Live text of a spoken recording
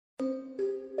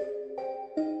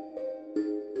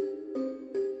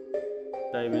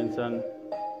dimension,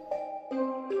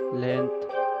 length,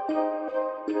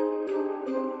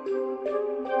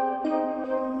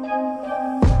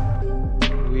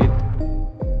 width,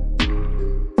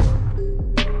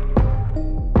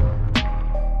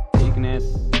 thickness,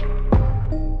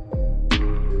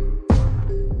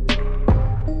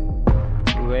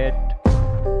 weight,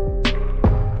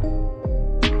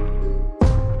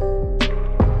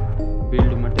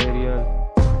 build material,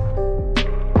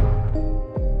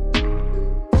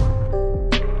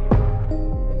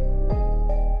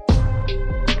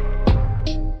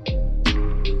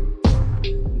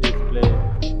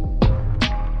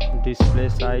 display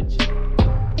size,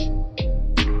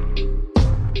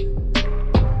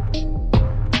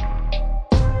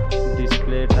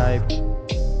 display type,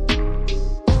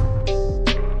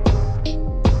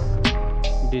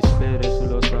 display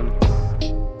resolution,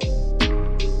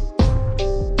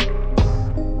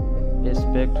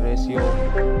 aspect ratio,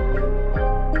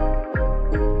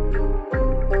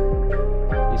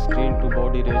 screen to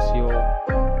body ratio,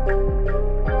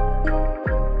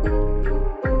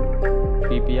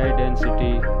 PPI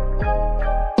density,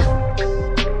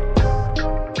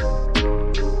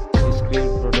 screen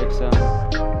protection,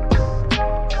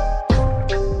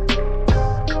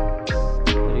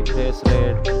 refresh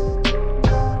rate,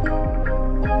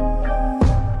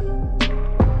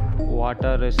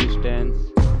 water resistance,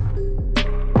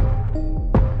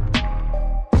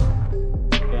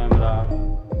 camera,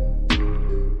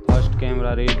 first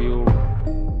camera review,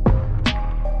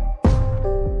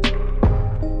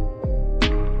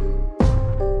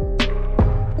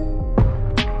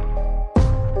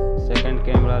 second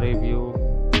camera review,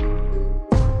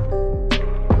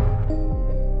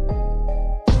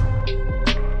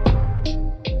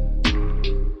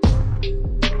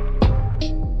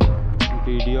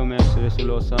 video max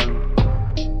resolution,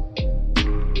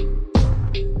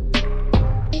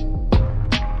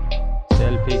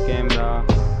 selfie camera,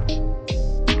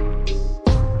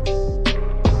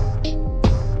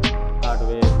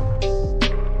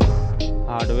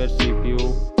 hardware CPU,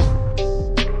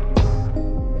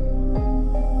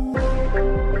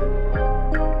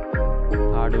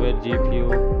 hardware GPU,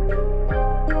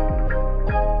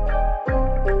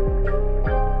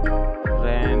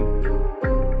 RAM,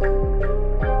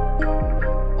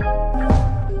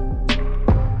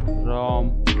 ROM,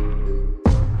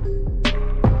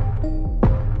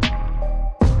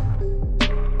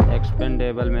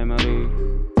 expandable memory,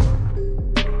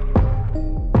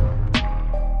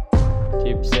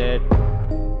 chipset,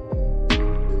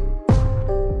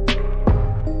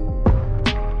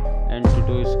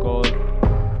 Antutu score,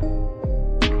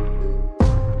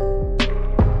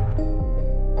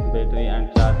 battery and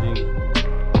charging,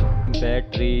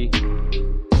 battery,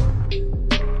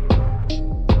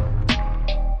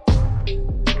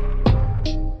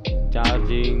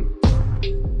 charging,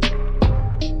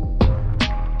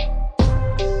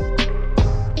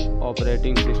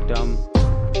 operating system,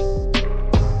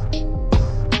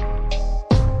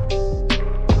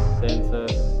 sensor,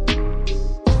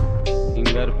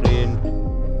 fingerprint,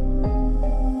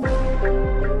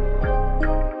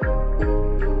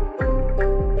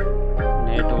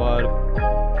 network,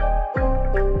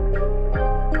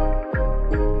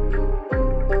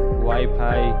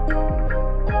 Wi-Fi,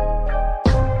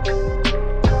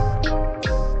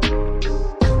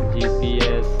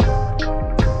 GPS,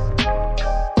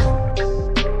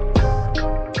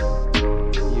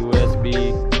 USB,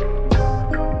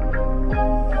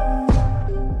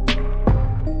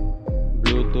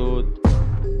 Bluetooth,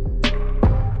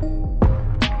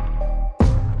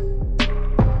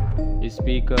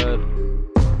 speaker,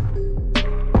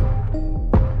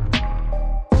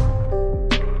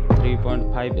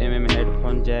 3.5 mm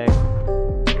headphone jack,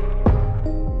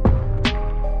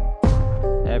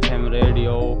 FM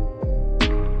radio,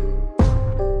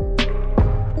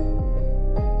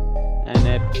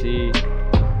 NFC,